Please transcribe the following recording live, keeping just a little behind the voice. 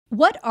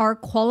What are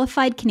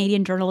qualified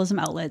Canadian journalism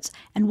outlets,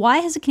 and why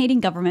has the Canadian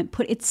government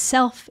put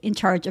itself in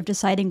charge of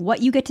deciding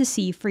what you get to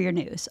see for your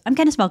news? I'm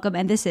Candice Malcolm,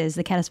 and this is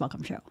The Candice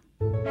Malcolm Show.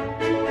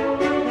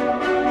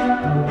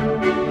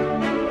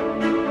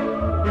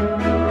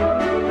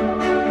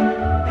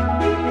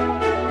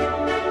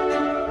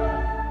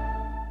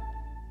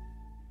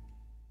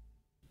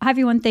 Hi,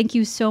 everyone. Thank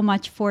you so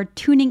much for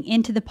tuning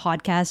into the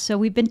podcast. So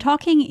we've been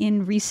talking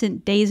in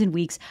recent days and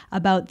weeks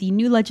about the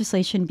new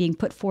legislation being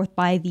put forth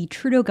by the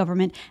Trudeau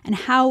government and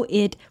how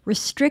it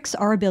restricts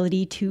our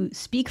ability to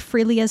speak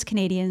freely as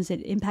Canadians.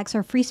 It impacts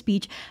our free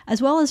speech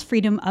as well as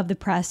freedom of the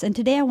press. And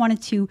today I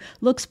wanted to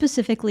look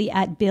specifically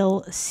at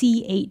Bill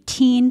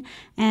C-18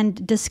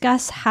 and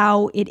discuss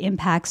how it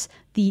impacts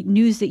the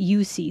news that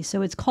you see.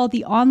 So it's called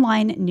the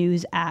Online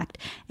News Act.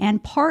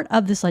 And part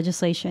of this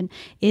legislation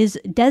is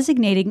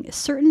designating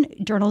certain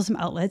journalism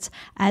outlets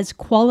as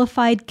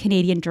qualified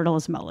Canadian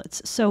journalism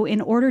outlets. So in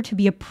order to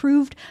be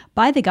approved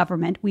by the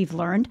government, we've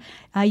learned,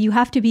 you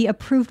have to be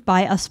approved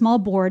by a small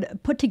board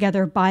put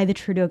together by the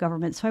Trudeau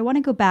government. So I want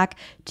to go back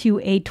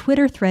to a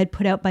Twitter thread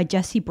put out by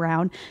Jesse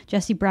Brown.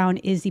 Jesse Brown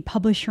is the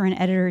publisher and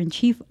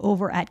editor-in-chief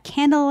over at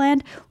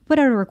Canadaland. Put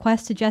out a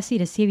request to Jesse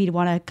to see if he'd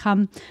want to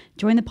come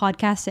join the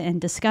podcast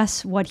and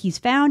discuss what he's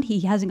found.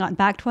 He hasn't gotten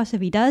back to us. If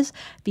he does,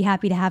 be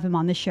happy to have him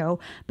on the show.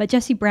 But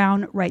Jesse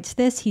Brown writes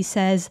this. He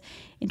says,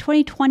 in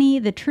 2020,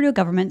 the Trudeau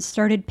government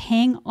started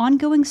paying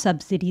ongoing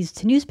subsidies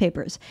to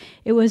newspapers.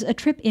 It was a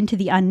trip into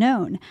the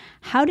unknown.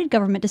 How did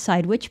government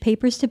decide which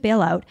papers to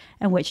bail out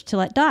and which to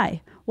let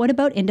die? What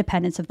about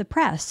independence of the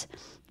press?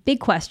 Big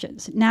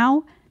questions.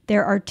 Now,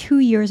 there are 2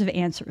 years of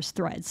answers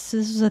threads. So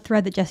this is a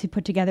thread that Jesse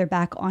put together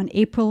back on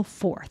April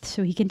 4th.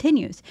 So he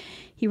continues.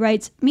 He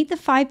writes, meet the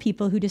 5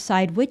 people who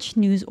decide which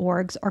news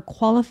orgs are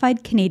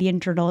qualified Canadian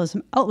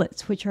journalism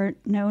outlets, which are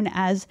known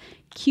as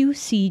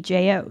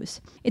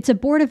QCJOs. It's a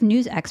board of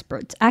news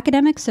experts,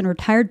 academics, and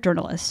retired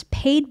journalists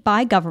paid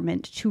by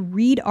government to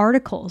read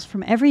articles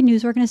from every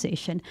news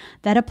organization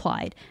that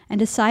applied and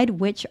decide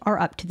which are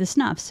up to the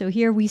snuff. So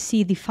here we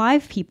see the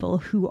 5 people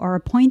who are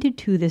appointed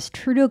to this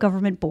Trudeau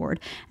government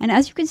board. And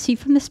as you can see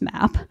from this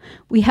map,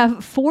 we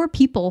have 4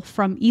 people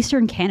from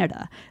Eastern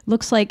Canada.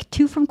 Looks like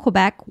 2 from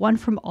Quebec, 1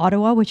 from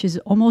Ottawa, which is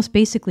almost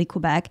basically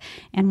Quebec,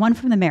 and 1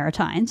 from the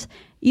Maritimes.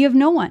 You have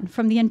no one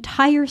from the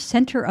entire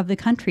center of the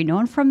country, no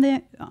one from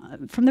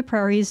the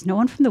prairies, no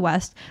one from the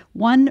west,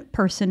 1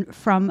 person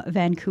from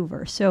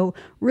Vancouver. So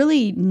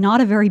really not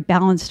a very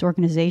balanced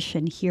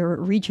organization here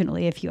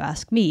regionally, if you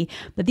ask me.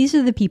 But these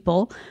are the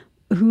people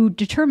who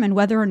determine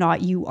whether or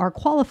not you are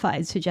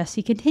qualified. So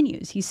Jesse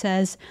continues. He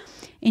says,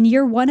 in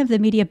year 1 of the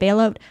media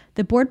bailout,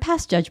 the board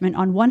passed judgment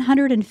on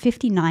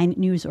 159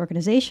 news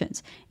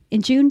organizations.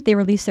 In June, they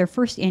released their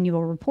first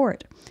annual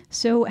report.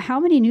 So how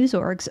many news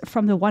orgs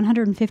from the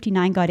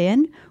 159 got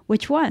in?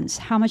 Which ones?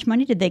 How much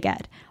money did they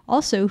get?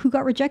 Also, who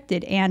got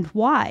rejected and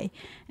why?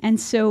 And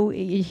so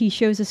he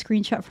shows a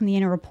screenshot from the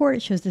annual report.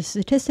 It shows the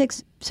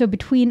statistics. So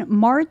between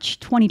March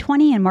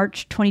 2020 and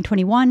March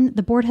 2021,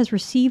 the board has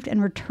received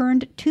and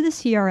returned to the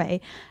CRA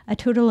a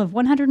total of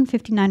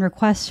 159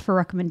 requests for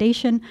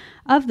recommendation.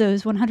 Of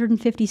those,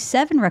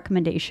 157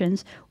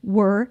 recommendations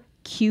were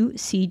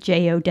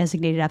QCJO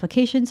designated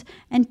applications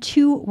and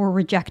 2 were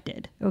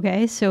rejected.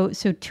 Okay, so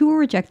 2 were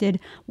rejected,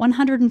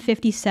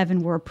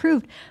 157 were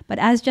approved. But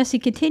as Jesse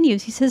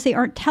continues, he says they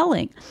aren't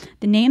telling.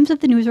 The names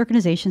of the news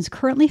organizations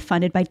currently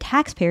funded by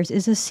taxpayers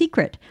is a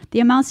secret.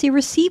 The amounts they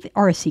receive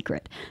are a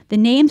secret. The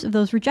names of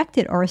those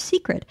rejected are a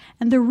secret.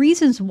 And the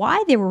reasons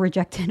why they were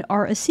rejected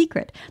are a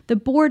secret. The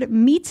board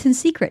meets in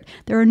secret.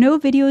 There are no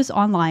videos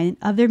online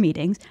of their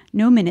meetings.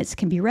 No minutes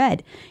can be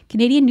read.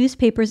 Canadian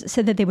newspapers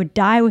said that they would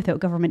die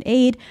without government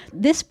aid.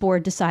 This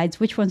board decides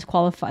which ones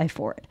qualify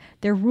for it.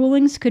 Their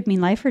rulings could mean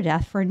life or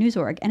death for a news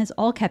org, and it's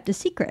all kept a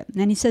secret.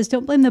 And he says,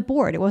 don't blame the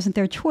board. It wasn't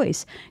their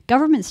choice.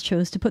 Governments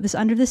chose to put this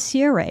under the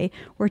CRA,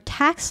 where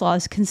tax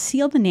laws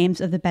conceal the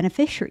names of the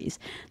beneficiaries.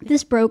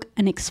 This broke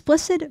an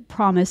explicit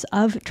promise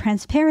of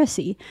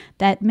transparency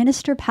that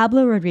Minister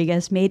Pablo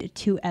Rodriguez made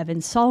to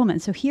Evan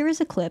Solomon. So here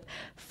is a clip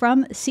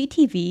from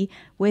CTV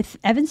with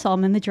Evan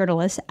Solomon, the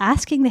journalist,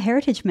 asking the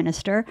Heritage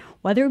Minister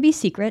whether it would be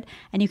secret,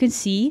 and you can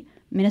see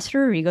Minister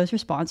Rodriguez's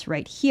response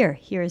right here.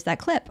 Here is that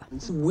clip.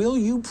 Will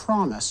you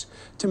promise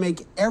to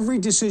make every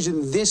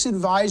decision this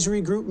advisory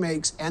group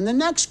makes and the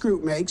next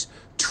group makes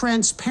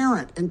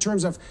transparent in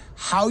terms of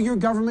how your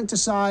government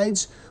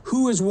decides,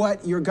 who is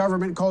what your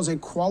government calls a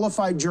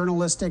qualified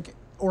journalistic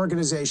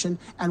organization,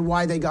 and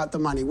why they got the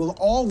money? Will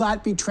all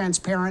that be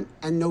transparent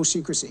and no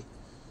secrecy?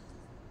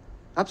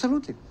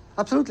 Absolutely.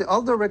 Absolutely.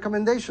 All the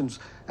recommendations.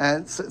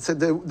 And so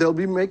they'll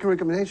be making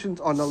recommendations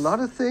on a lot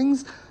of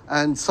things,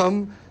 and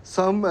some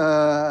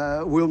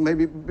will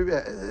maybe,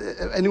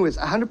 anyways,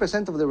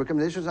 100% of the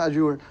recommendations, as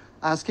you were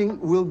asking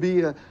will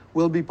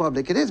be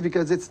public. It is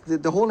because it's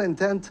the whole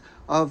intent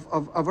of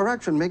our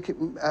action,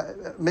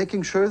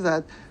 making sure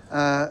that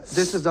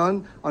this is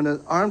done on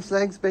an arm's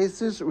length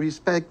basis,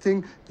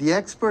 respecting the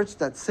experts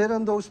that sit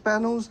on those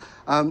panels.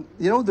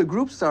 The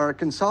groups that are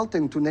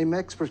consulting to name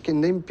experts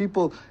can name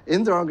people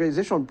in their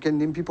organization, can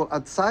name people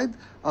outside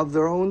of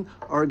their own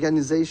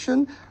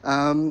organization.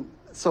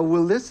 So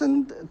we'll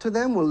listen to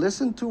them, we'll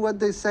listen to what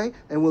they say,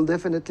 and we'll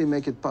definitely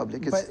make it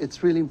public.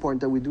 It's really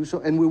important that we do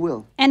so, and we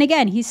will. And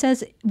again, he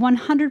says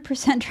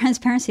 100%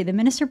 transparency. The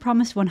minister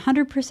promised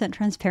 100%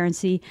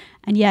 transparency,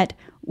 and yet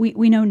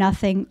we know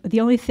nothing. The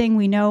only thing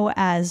we know,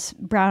 as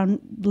Brown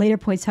later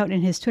points out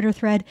in his Twitter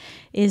thread,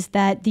 is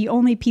that the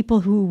only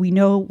people who we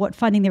know what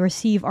funding they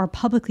receive are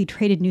publicly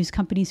traded news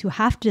companies who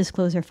have to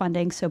disclose their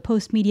funding. So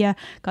Post Media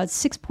got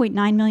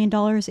 $6.9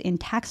 million in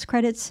tax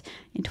credits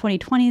in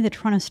 2020. The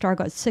Toronto Star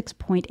got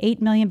 $6.8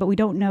 million, but we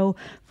don't know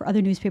for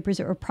other newspapers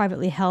that were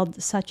privately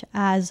held, such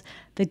as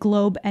the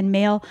Globe and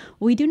Mail.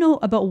 We do know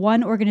about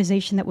one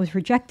organization that was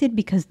rejected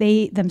because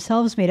they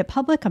themselves made it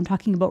public. I'm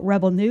talking about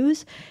Rebel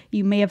News.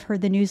 You may have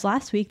heard the news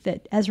last week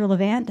that Ezra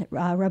Levant,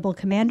 Rebel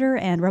commander,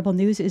 and Rebel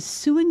News is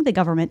suing the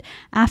government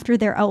after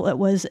their outlet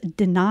was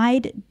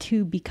denied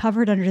to be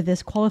covered under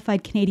this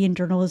Qualified Canadian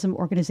Journalism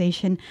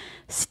Organization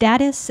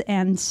status.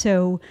 And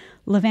so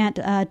Levant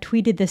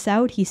tweeted this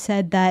out. He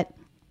said that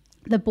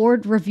the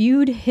board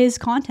reviewed his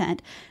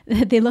content.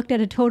 They looked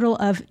at a total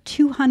of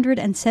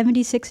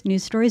 276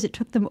 news stories. It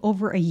took them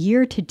over a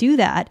year to do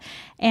that.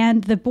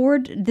 And the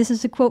board, this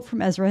is a quote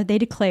from Ezra, they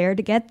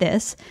declared, get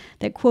this,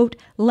 that, quote,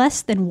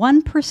 less than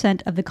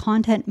 1% of the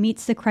content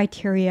meets the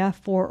criteria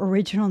for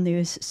original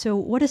news. So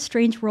what a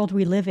strange world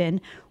we live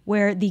in,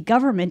 where the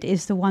government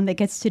is the one that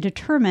gets to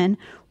determine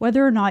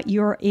whether or not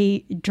you're a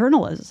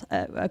journalist,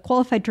 a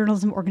qualified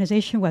journalism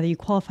organization, whether you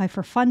qualify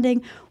for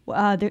funding,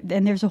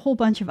 and there's a whole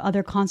bunch of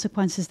other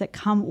consequences that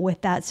come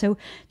with that. So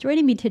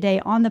joining me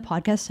today on the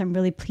podcast, I'm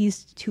really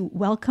pleased to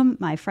welcome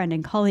my friend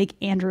and colleague,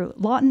 Andrew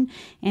Lawton.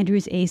 Andrew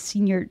is a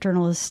senior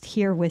journalist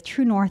here with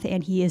True North,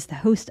 and he is the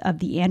host of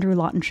The Andrew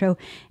Lawton Show.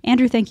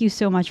 Andrew, thank you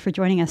so much for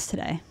joining us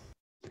today.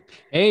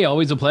 Hey,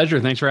 always a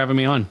pleasure. Thanks for having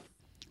me on.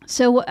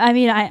 So, I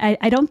mean,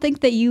 I don't think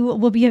that you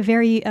will be a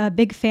very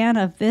big fan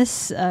of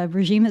this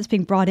regime that's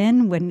being brought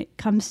in when it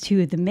comes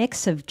to the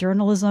mix of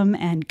journalism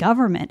and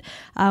government.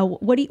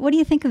 What do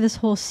you think of this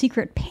whole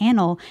secret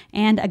panel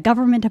and a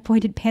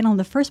government-appointed panel in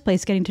the first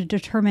place getting to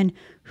determine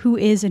who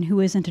is and who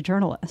isn't a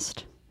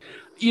journalist?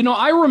 You know,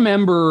 I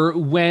remember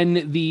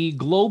when the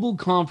Global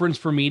Conference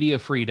for Media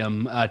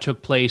Freedom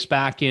took place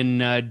back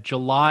in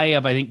July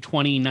of, I think,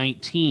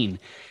 2019.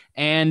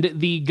 And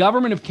the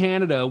government of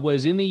Canada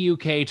was in the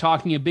UK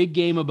talking a big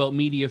game about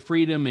media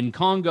freedom in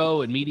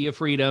Congo and media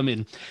freedom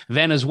in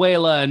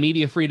Venezuela and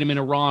media freedom in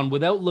Iran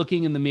without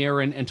looking in the mirror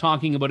and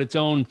talking about its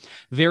own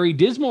very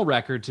dismal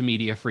record to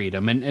media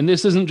freedom. And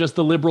this isn't just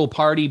the Liberal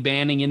Party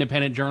banning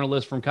independent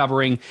journalists from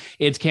covering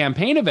its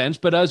campaign events,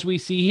 but as we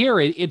see here,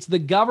 it's the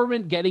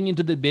government getting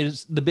into the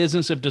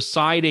business of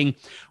deciding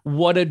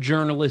what a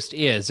journalist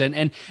is.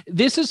 And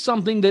this is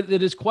something that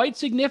is quite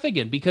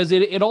significant because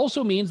it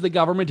also means the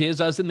government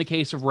is, as in the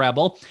case of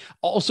Rebel,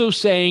 also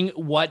saying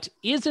what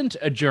isn't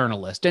a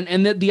journalist.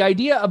 And that the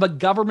idea of a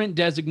government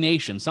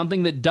designation,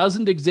 something that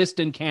doesn't exist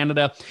in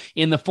Canada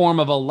in the form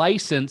of a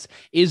license,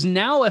 is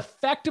now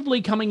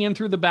effectively coming in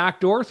through the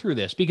back door through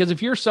this. Because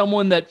if you're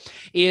someone that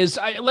is,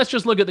 let's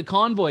just look at the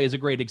convoy as a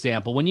great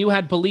example. When you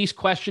had police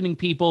questioning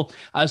people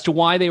as to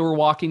why they were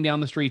walking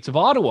down the streets of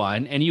Ottawa,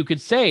 and you could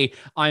say,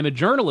 I'm a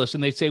journalist,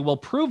 and they say, well,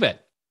 prove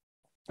it.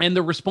 And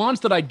the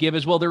response that I'd give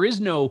is, well, there is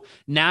no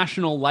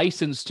national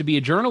license to be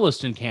a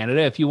journalist in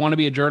Canada. If you want to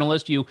be a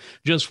journalist, you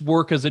just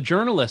work as a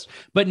journalist.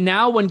 But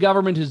now when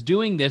government is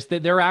doing this,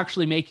 that they're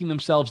actually making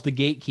themselves the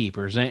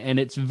gatekeepers. And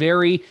it's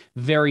very,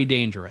 very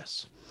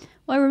dangerous.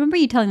 Well, I remember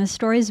you telling us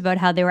stories about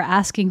how they were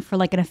asking for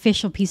like an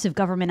official piece of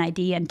government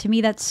ID. And to me,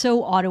 that's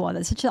so Ottawa.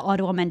 That's such an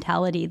Ottawa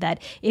mentality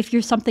that if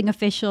you're something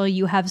official,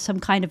 you have some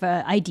kind of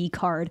a ID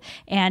card.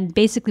 And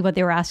basically what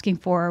they were asking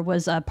for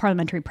was a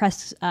parliamentary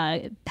press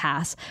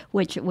pass,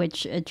 which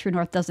True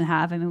North doesn't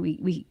have. I mean,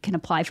 we can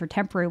apply for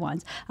temporary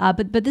ones.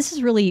 But this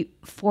is really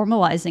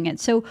formalizing it.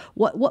 So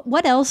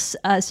what else?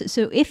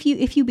 So if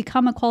you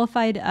become a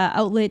qualified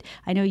outlet,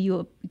 I know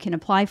you can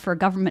apply for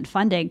government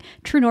funding.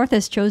 True North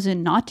has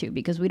chosen not to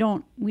because we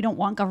don't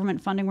want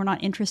government funding. We're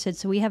not interested.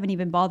 So we haven't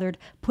even bothered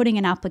putting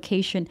an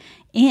application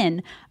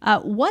in.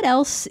 What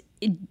else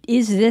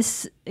is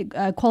this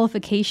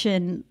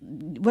qualification?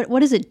 What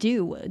does it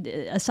do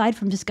aside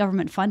from just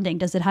government funding?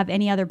 Does it have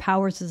any other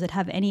powers? Does it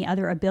have any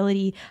other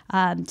ability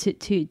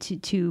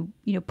to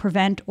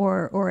prevent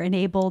or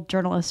enable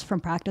journalists from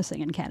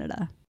practicing in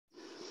Canada?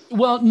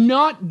 Well,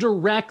 not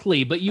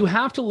directly, but you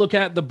have to look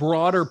at the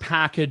broader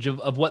package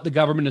of what the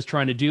government is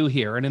trying to do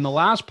here. And in the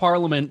last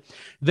parliament,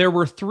 there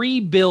were 3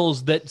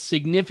 bills that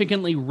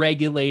significantly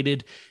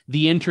regulated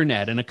the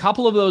internet. And a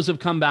couple of those have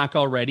come back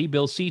already.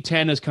 Bill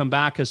C-10 has come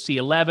back as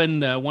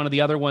C-11. One of the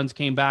other ones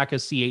came back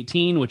as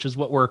C-18, which is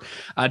what we're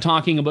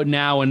talking about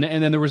now. And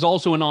then there was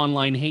also an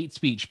online hate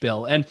speech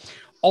bill. And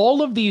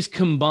all of these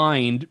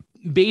combined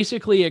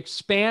basically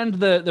expand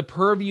the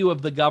purview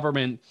of the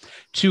government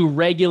to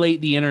regulate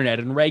the internet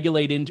and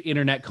regulate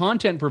internet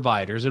content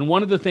providers. And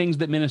one of the things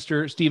that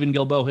Minister Stephen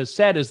Guilbeault has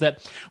said is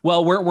that,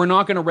 well, we're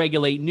not going to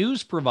regulate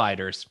news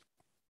providers.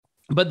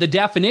 But the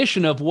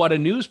definition of what a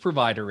news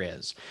provider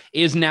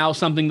is now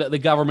something that the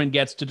government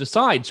gets to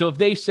decide. So if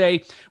they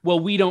say, well,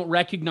 we don't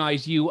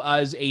recognize you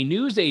as a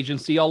news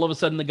agency, all of a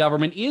sudden the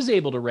government is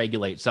able to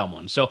regulate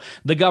someone. So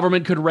the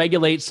government could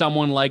regulate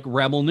someone like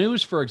Rebel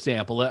News, for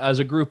example, as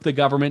a group the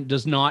government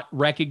does not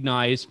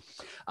recognize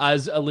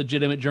as a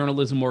legitimate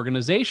journalism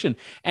organization.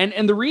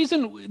 And the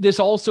reason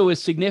this also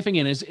is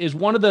significant is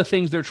one of the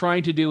things they're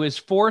trying to do is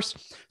force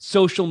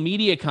social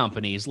media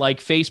companies like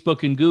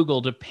Facebook and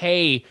Google to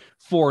pay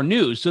for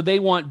news. So they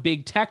want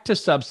big tech to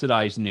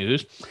subsidize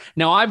news.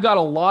 Now, I've got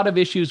a lot of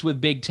issues with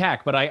big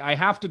tech, but I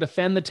have to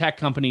defend the tech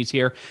companies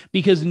here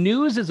because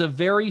news is a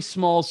very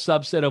small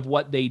subset of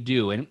what they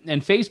do. And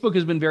Facebook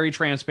has been very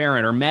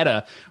transparent, or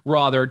Meta,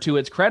 rather, to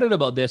its credit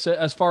about this,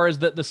 as far as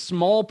the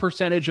small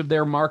percentage of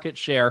their market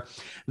share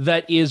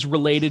that is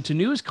related to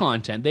news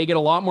content. They get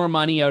a lot more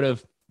money out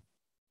of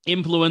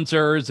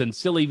influencers and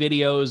silly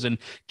videos and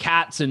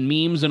cats and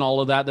memes and all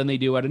of that than they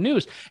do out of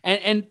news.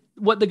 And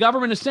what the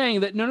government is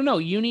saying that, no,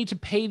 you need to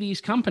pay these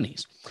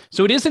companies.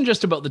 So it isn't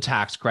just about the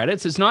tax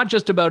credits. It's not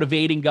just about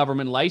evading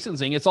government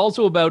licensing. It's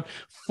also about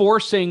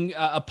forcing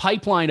a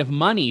pipeline of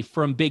money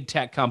from big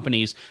tech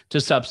companies to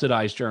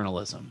subsidize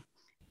journalism.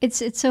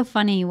 It's so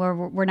funny where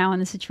we're now in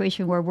the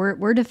situation where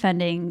we're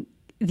defending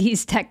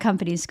these tech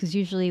companies, because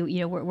usually,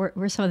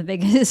 we're some of the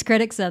biggest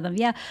critics of them.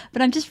 Yeah.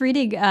 But I'm just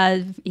reading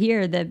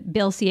here that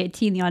Bill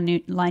C-18, the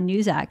Online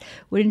News Act,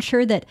 would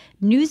ensure that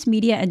news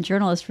media and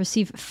journalists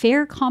receive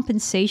fair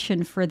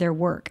compensation for their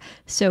work.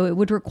 So it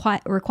would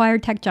require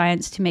tech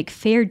giants to make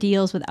fair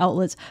deals with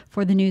outlets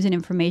for the news and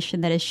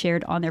information that is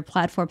shared on their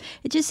platform.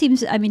 It just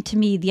seems, to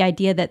me, the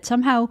idea that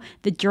somehow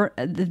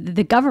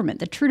the government,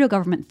 the Trudeau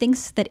government,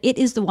 thinks that it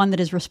is the one that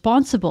is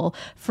responsible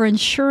for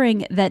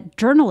ensuring that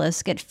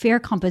journalists get fair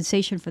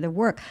compensation for their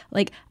work.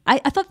 Like, I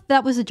thought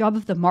that was the job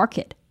of the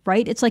market,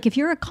 right? It's like if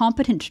you're a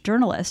competent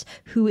journalist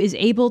who is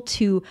able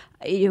to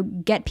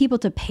get people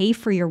to pay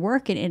for your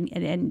work and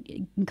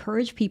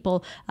encourage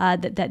people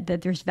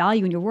that there's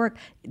value in your work,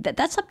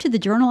 that's up to the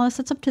journalist,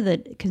 that's up to the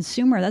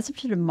consumer, that's up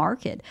to the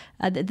market.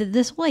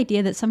 This whole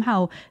idea that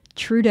somehow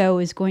Trudeau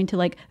is going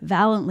to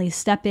valiantly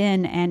step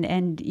in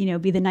and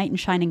be the knight in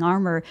shining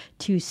armor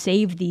to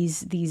save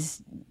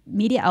these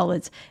media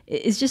outlets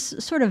is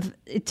just sort of,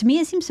 to me,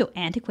 it seems so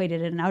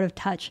antiquated and out of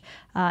touch.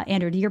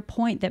 Andrew, to your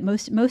point that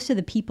most of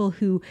the people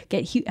who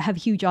have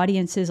huge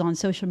audiences on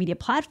social media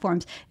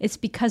platforms, it's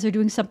because they're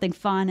doing something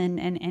fun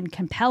and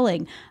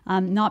compelling,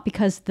 not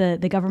because the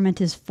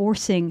government is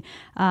forcing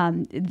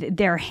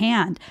their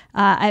hand.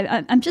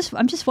 I'm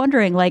just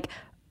wondering,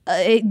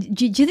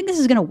 do you think this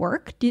is going to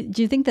work? Do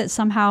you think that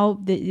somehow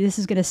this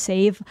is going to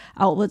save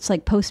outlets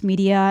like Post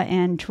Media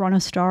and Toronto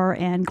Star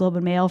and Globe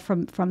and Mail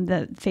from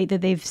the fate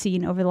that they've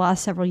seen over the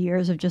last several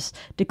years of just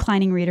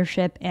declining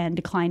readership and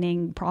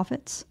declining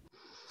profits?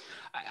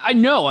 I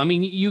know.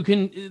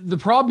 The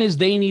problem is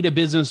they need a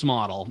business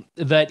model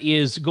that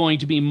is going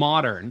to be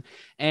modern.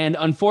 And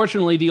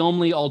unfortunately, the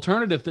only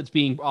alternative that's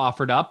being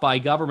offered up by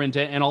government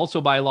and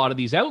also by a lot of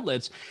these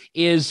outlets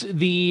is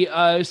the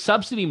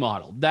subsidy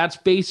model. That's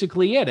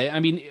basically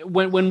it.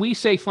 When we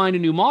say find a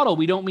new model,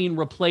 we don't mean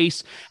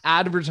replace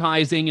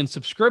advertising and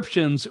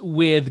subscriptions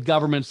with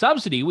government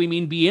subsidy. We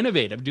mean be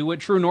innovative. Do what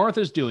True North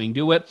is doing.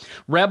 Do what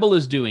Rebel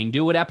is doing.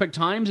 Do what Epoch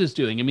Times is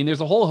doing. There's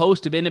a whole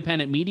host of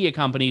independent media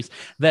companies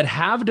that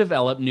have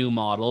developed new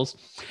models,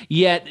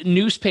 yet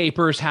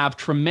newspapers have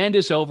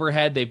tremendous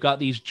overhead. They've got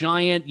these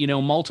giant,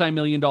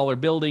 multi-million-dollar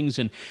buildings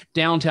and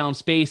downtown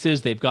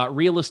spaces. They've got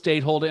real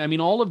estate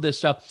holding. All of this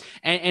stuff.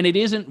 And it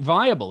isn't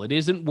viable. It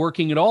isn't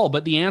working at all.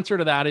 But the answer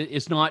to that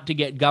is not to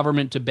get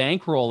government to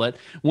bankroll it,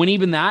 when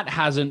even that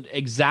hasn't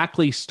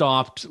exactly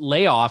stopped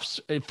layoffs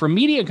for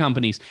media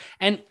companies.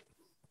 And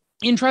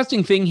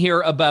interesting thing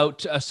here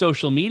about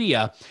social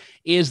media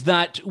is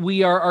that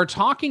we are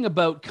talking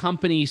about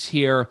companies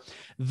here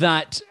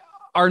that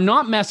are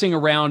not messing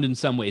around in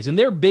some ways, and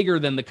they're bigger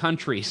than the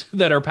countries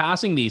that are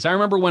passing these. I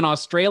remember when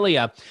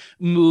Australia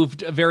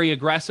moved very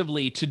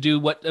aggressively to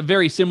do a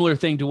very similar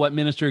thing to what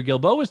Minister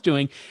Guilbeault was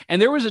doing,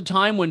 and there was a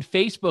time when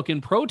Facebook,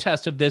 in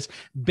protest of this,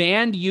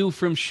 banned you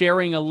from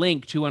sharing a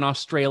link to an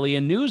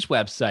Australian news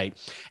website.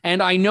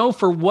 And I know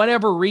for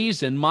whatever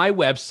reason, my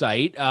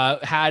website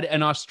had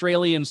an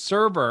Australian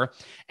server,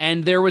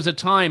 and there was a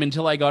time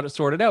until I got it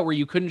sorted out where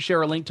you couldn't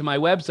share a link to my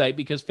website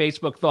because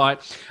Facebook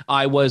thought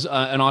I was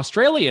an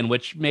Australian,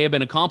 which may have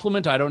been a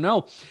compliment. I don't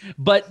know.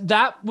 But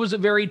that was a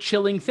very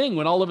chilling thing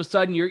when all of a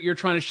sudden you're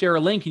trying to share a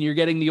link and you're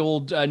getting the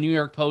old New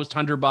York Post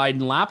Hunter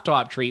Biden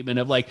laptop treatment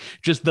of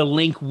just the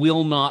link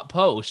will not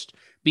post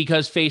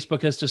because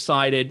Facebook has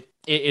decided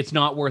it's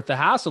not worth the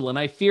hassle. And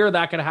I fear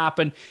that could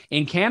happen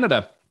in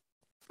Canada.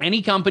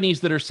 Any companies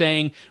that are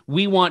saying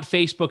we want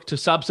Facebook to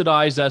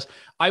subsidize us,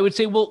 I would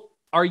say, well,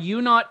 are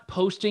you not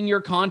posting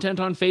your content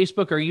on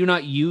Facebook? Are you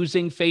not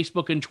using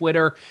Facebook and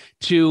Twitter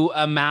to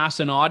amass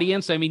an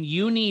audience? I mean,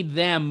 you need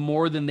them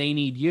more than they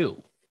need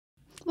you.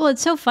 Well,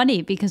 it's so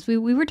funny because we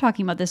were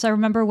talking about this. I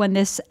remember when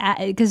this,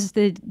 because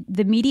the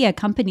media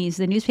companies,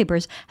 the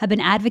newspapers, have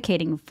been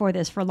advocating for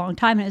this for a long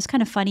time, and it was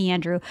kind of funny,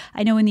 Andrew.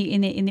 I know in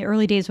the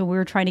early days when we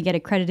were trying to get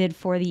accredited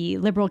for the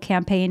Liberal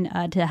campaign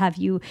to have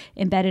you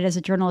embedded as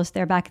a journalist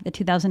there back at the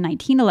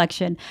 2019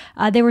 election,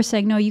 they were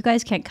saying, no, you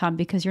guys can't come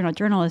because you're not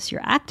journalists,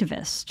 you're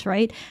activists,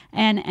 right?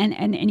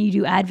 And you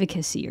do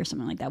advocacy or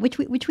something like that, which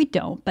we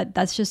don't, but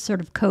that's just sort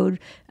of code,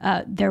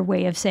 their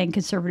way of saying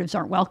conservatives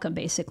aren't welcome,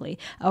 basically,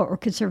 or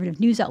conservative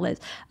news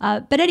outlets.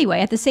 But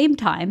anyway, at the same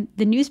time,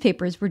 the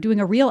newspapers were doing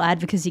a real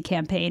advocacy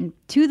campaign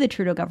to the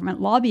Trudeau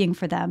government, lobbying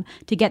for them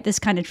to get this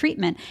kind of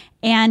treatment.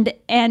 And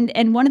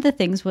one of the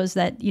things was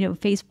that,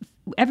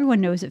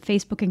 everyone knows that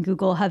Facebook and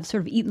Google have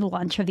sort of eaten the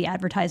lunch of the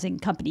advertising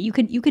company. You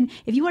can,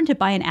 if you wanted to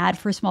buy an ad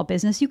for a small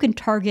business, you can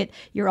target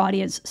your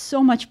audience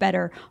so much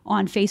better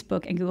on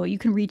Facebook and Google. You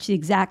can reach the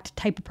exact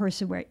type of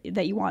person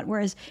that you want.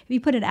 Whereas if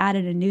you put an ad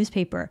in a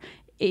newspaper,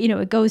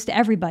 it goes to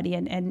everybody,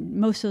 and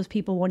most of those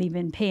people won't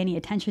even pay any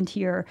attention to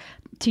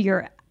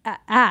your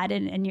ad,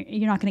 and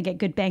you're not going to get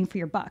good bang for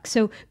your buck.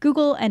 So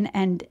Google and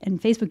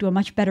Facebook do a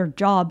much better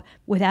job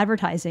with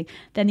advertising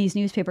than these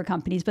newspaper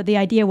companies. But the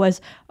idea was,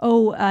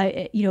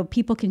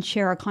 people can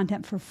share our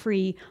content for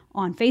free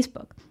on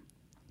Facebook.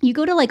 You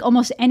go to like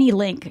almost any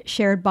link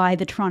shared by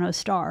the Toronto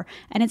Star,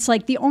 and it's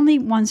like the only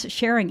ones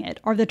sharing it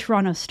are the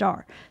Toronto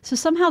Star. So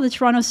somehow the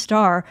Toronto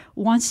Star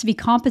wants to be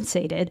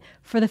compensated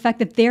for the fact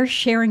that they're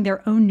sharing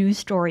their own news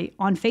story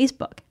on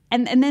Facebook.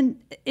 And then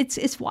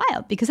it's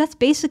wild, because that's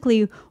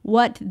basically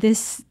what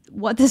this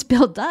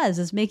bill does,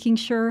 is making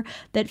sure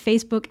that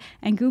Facebook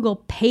and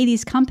Google pay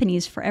these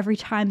companies for every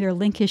time their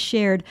link is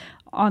shared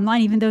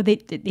online, even though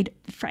they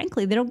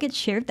frankly, they don't get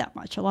shared that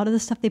much. A lot of the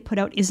stuff they put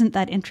out isn't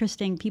that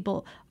interesting.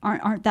 People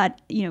aren't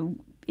that,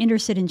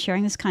 interested in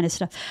sharing this kind of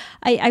stuff.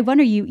 I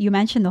wonder, you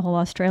mentioned the whole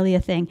Australia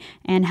thing,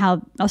 and how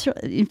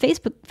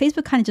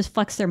Facebook kind of just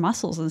flexed their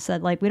muscles and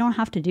said, like, we don't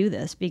have to do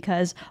this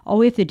because all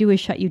we have to do is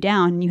shut you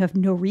down and you have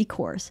no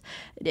recourse.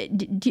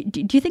 Do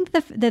you think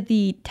that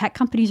the tech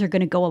companies are going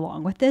to go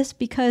along with this?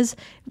 Because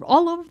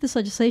all over this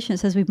legislation it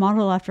says we've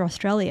modeled after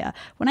Australia.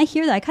 When I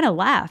hear that, I kind of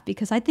laugh,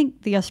 because I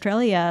think the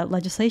Australia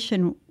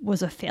legislation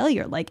was a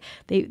failure. Like,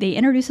 they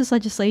introduced this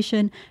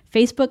legislation,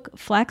 Facebook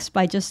flexed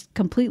by just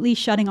completely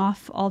shutting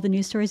off all the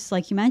news stories,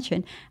 like you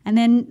mentioned, and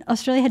then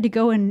Australia had to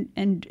go and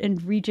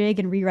rejig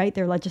and rewrite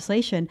their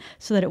legislation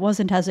so that it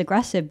wasn't as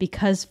aggressive,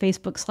 because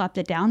Facebook slapped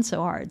it down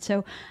so hard.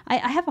 So I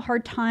have a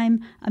hard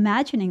time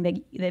imagining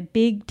that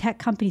big tech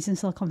companies in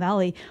Silicon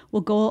Valley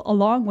will go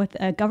along with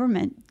a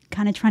government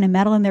kind of trying to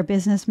meddle in their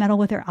business, meddle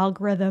with their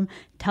algorithm,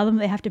 tell them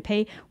they have to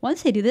pay.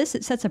 Once they do this,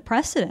 it sets a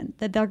precedent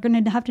that they're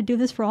going to have to do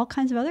this for all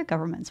kinds of other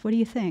governments. What do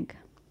you think?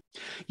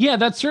 Yeah,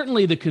 that's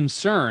certainly the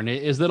concern,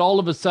 is that all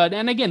of a sudden,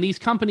 and again, these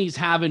companies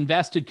have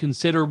invested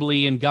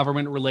considerably in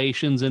government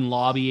relations and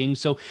lobbying,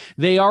 so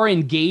they are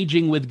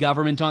engaging with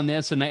government on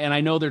this, and I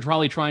know they're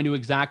probably trying to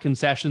exact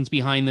concessions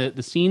behind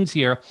the scenes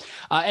here.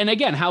 And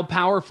again, how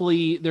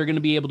powerfully they're going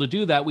to be able to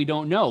do that, we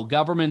don't know.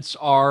 Governments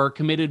are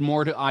committed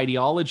more to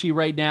ideology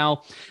right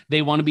now.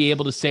 They want to be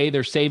able to say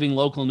they're saving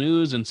local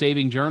news and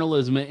saving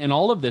journalism and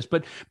all of this,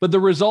 but the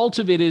result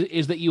of it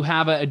is that you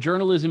have a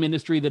journalism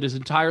industry that is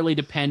entirely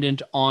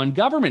dependent on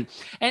government.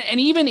 And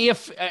even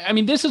if,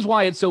 this is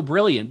why it's so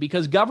brilliant,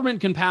 because government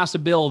can pass a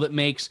bill that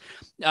makes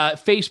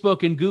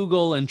Facebook and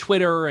Google and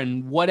Twitter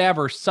and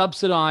whatever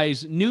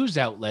subsidize news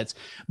outlets,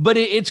 but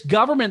it's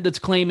government that's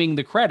claiming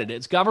the credit.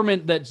 It's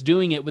government that's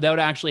doing it without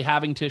actually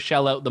having to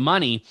shell out the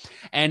money.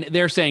 And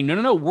they're saying,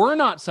 no, we're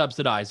not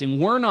subsidizing,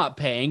 we're not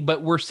paying,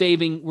 but we're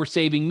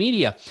saving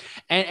media.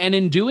 And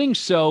in doing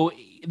so,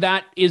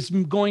 that is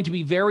going to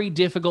be very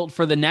difficult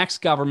for the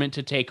next government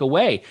to take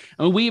away.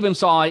 I mean, we even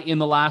saw in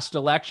the last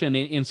election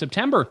in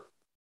September,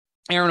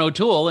 Aaron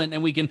O'Toole,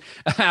 and we can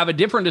have a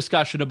different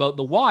discussion about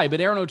the why, but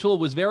Aaron O'Toole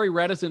was very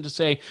reticent to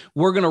say,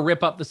 we're going to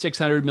rip up the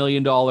 $600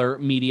 million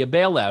media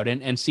bailout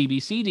and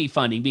CBC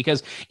defunding,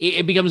 because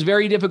it becomes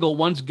very difficult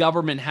once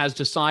government has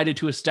decided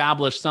to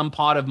establish some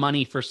pot of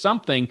money for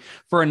something,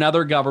 for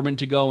another government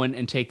to go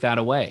and take that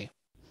away.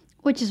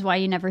 Which is why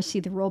you never see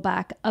the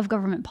rollback of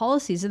government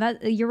policies. And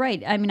that, you're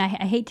right. I mean, I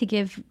hate to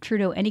give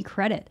Trudeau any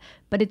credit,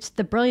 but it's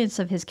the brilliance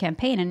of his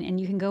campaign.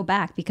 And you can go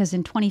back, because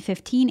in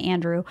 2015,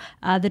 Andrew,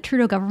 the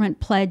Trudeau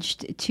government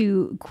pledged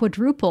to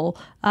quadruple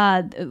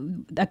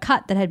a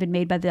cut that had been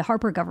made by the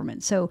Harper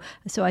government. So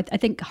I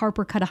think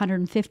Harper cut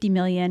 $150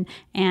 million,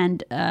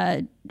 and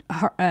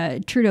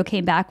Trudeau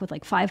came back with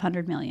like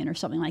 $500 million or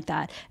something like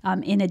that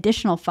in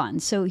additional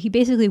funds. So he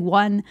basically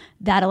won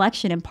that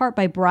election in part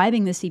by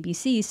bribing the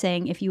CBC,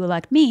 saying, if you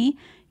elect me,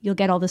 you'll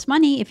get all this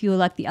money. If you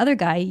elect the other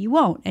guy, you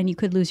won't, and you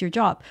could lose your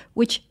job,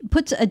 which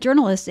puts a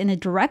journalist in a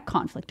direct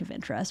conflict of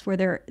interest, where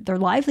their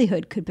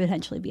livelihood could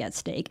potentially be at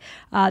stake.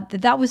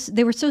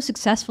 They were so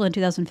successful in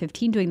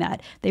 2015 doing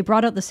that. They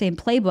brought out the same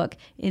playbook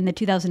in the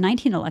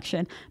 2019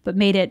 election, but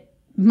made it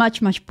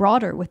much, much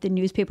broader with the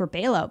newspaper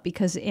bailout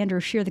because Andrew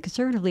Scheer, the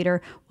Conservative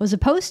leader, was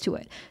opposed to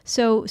it.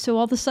 So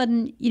all of a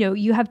sudden,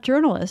 you have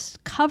journalists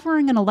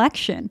covering an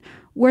election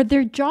where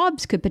their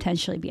jobs could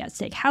potentially be at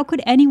stake. How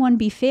could anyone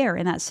be fair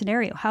in that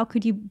scenario? How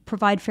could you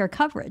provide fair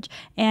coverage?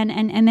 And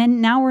then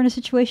now we're in a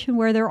situation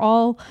where they're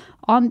all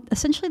on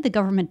essentially the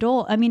government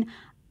dole. I mean,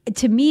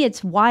 to me,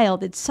 it's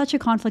wild. It's such a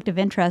conflict of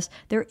interest.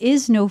 There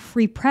is no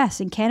free press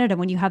in Canada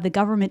when you have the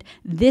government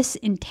this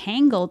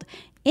entangled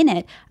in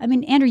it. I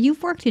mean, Andrew,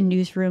 you've worked in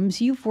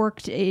newsrooms, you've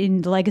worked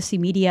in legacy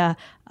media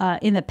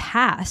in the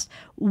past.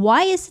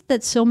 Why is it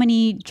that so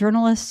many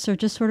journalists are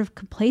just sort of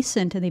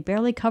complacent and they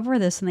barely cover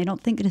this and they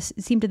don't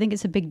seem to think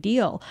it's a big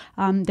deal?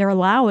 They're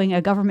allowing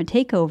a government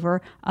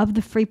takeover of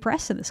the free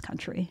press in this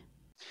country.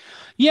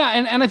 Yeah,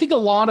 and I think a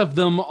lot of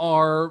them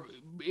are,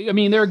 I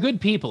mean, there are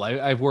good people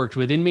I've worked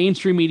with in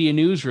mainstream media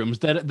newsrooms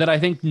that I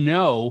think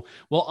know,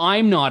 well,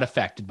 I'm not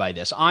affected by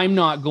this. I'm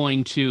not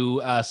going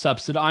to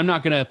subsidize. I'm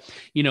not going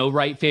to,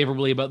 write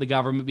favorably about the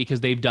government because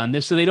they've done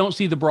this. So they don't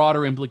see the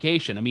broader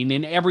implication. I mean,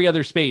 in every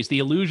other space, the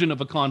illusion of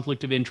a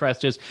conflict of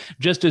interest is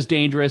just as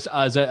dangerous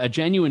as a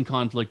genuine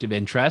conflict of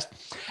interest.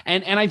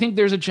 And I think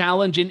there's a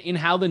challenge in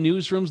how the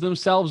newsrooms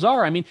themselves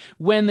are. I mean,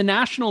 when the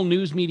National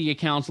News Media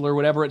Council or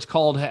whatever it's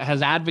called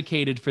has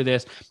advocated for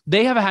this,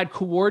 they have had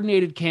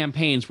coordinated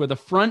campaigns where the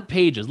front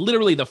pages,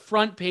 literally the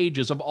front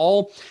pages of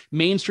all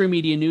mainstream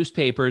media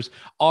newspapers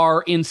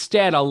are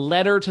instead a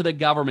letter to the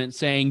government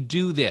saying,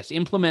 do this,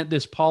 implement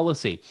this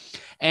policy.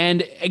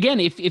 And again,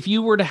 if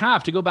you were to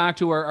have to go back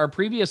to our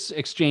previous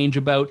exchange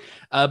about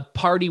a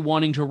party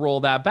wanting to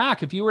roll that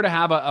back, if you were to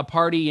have a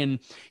party in,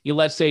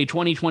 let's say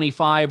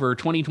 2025 or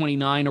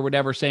 2029 or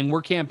whatever, saying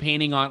we're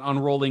campaigning on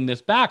rolling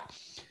this back,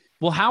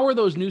 well, how are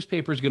those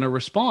newspapers going to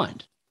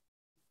respond?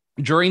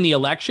 During the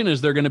election,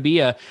 is there going to be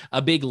a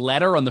big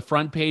letter on the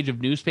front page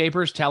of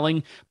newspapers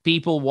telling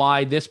people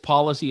why this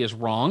policy is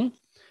wrong?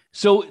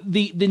 So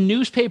the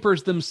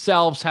newspapers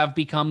themselves have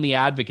become the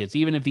advocates,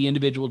 even if the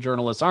individual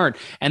journalists aren't,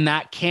 and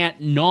that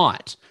can't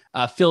not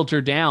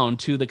filter down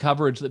to the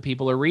coverage that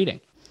people are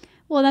reading.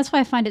 Well, that's why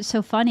I find it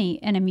so funny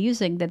and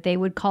amusing that they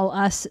would call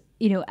us,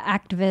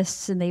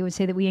 activists, and they would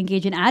say that we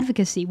engage in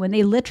advocacy when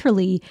they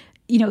literally,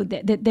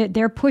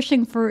 they're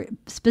pushing for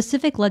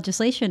specific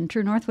legislation.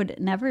 True North would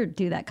never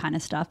do that kind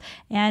of stuff.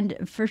 And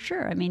for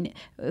sure, I mean,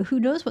 who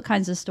knows what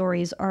kinds of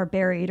stories are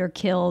buried or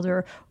killed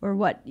or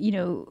what,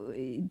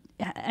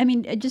 I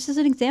mean, just as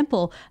an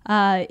example,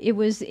 it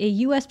was a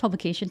U.S.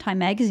 publication, Time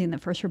Magazine,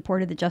 that first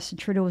reported that Justin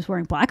Trudeau was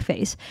wearing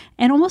blackface.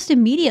 And almost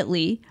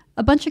immediately,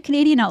 a bunch of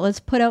Canadian outlets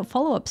put out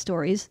follow-up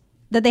stories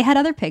that they had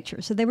other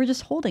pictures. So they were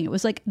just holding. It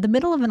was like the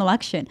middle of an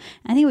election.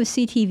 I think it was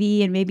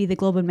CTV and maybe the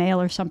Globe and Mail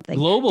or something.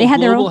 Global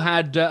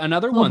had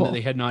another one that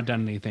they had not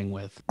done anything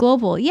with.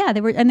 Global, yeah,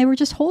 they were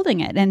just holding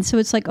it. And so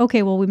it's like,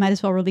 okay, well, we might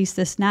as well release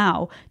this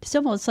now. To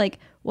Stonewall, it's like,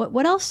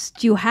 what else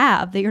do you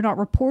have that you're not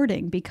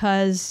reporting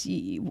because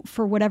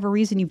for whatever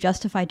reason you've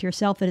justified to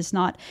yourself that it's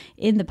not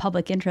in the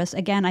public interest?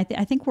 Again, I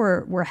think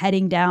we're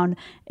heading down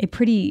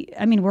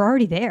we're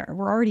already there.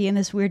 We're already in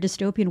this weird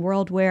dystopian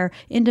world where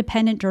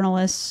independent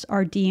journalists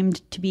are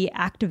deemed to be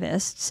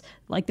activists,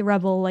 like The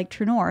Rebel, like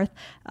True North,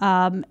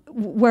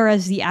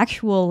 whereas the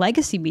actual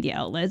legacy media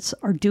outlets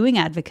are doing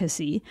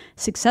advocacy,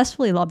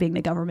 successfully lobbying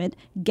the government,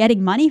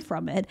 getting money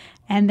from it,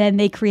 and then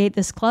they create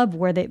this club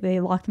where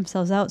they lock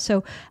themselves out.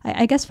 So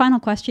I guess final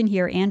question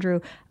here, Andrew,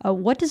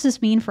 what does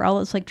this mean for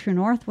outlets like True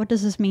North? What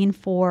does this mean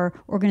for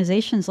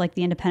organizations like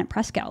the Independent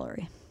Press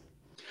Gallery?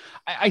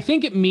 I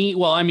think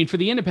for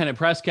the Independent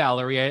Press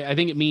Gallery, I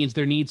think it means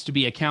there needs to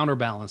be a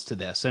counterbalance to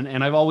this.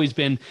 And I've always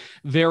been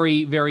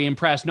very, very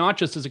impressed, not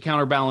just as a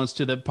counterbalance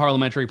to the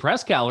Parliamentary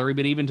Press Gallery,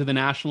 but even to the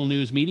National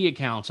News Media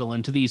Council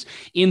and to these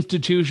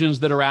institutions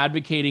that are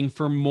advocating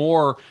for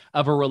more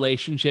of a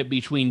relationship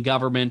between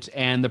government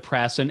and the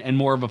press and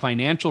more of a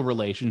financial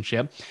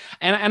relationship.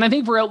 And I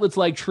think for outlets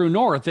like True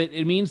North,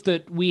 it means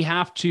that we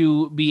have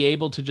to be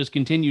able to just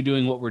continue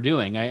doing what we're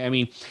doing. I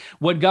mean,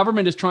 what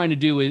government is trying to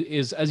do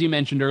is, as you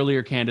mentioned earlier,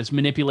 Candace,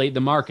 manipulate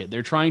the market.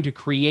 They're trying to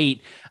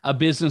create a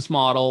business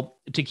model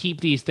to keep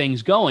these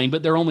things going,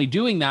 but they're only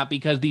doing that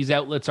because these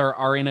outlets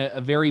are in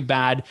a very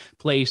bad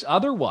place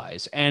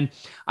otherwise. And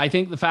I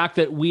think the fact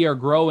that we are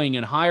growing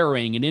and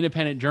hiring an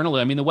independent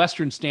journalist, I mean, the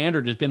Western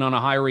Standard has been on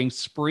a hiring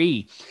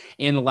spree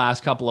in the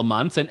last couple of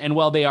months. And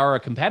while they are a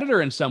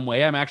competitor in some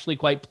way, I'm actually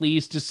quite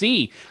pleased to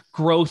see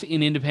growth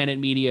in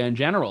independent media in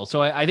general.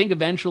 So I think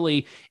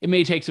eventually it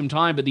may take some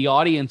time, but the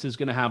audience is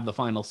going to have the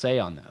final say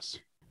on this.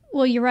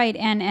 Well, you're right.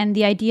 And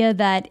the idea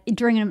that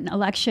during an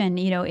election,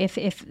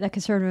 if the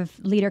Conservative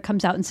leader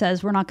comes out and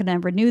says, we're not going to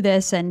renew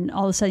this, and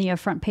all of a sudden you have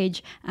front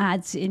page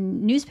ads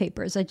in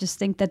newspapers, I just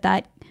think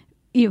that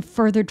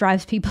further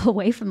drives people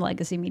away from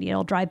legacy media.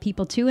 It'll drive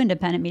people to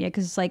independent media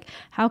because it's like,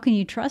 how can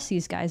you trust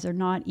these guys? They're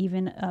not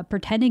even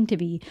pretending to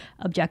be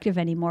objective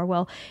anymore.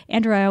 Well,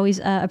 Andrew, I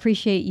always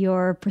appreciate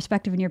your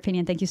perspective and your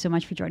opinion. Thank you so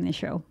much for joining the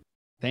show.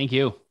 Thank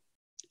you.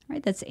 All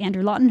right, that's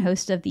Andrew Lawton,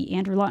 host of The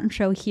Andrew Lawton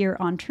Show here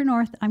on True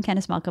North. I'm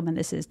Candice Malcolm, and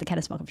this is The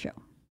Candice Malcolm Show.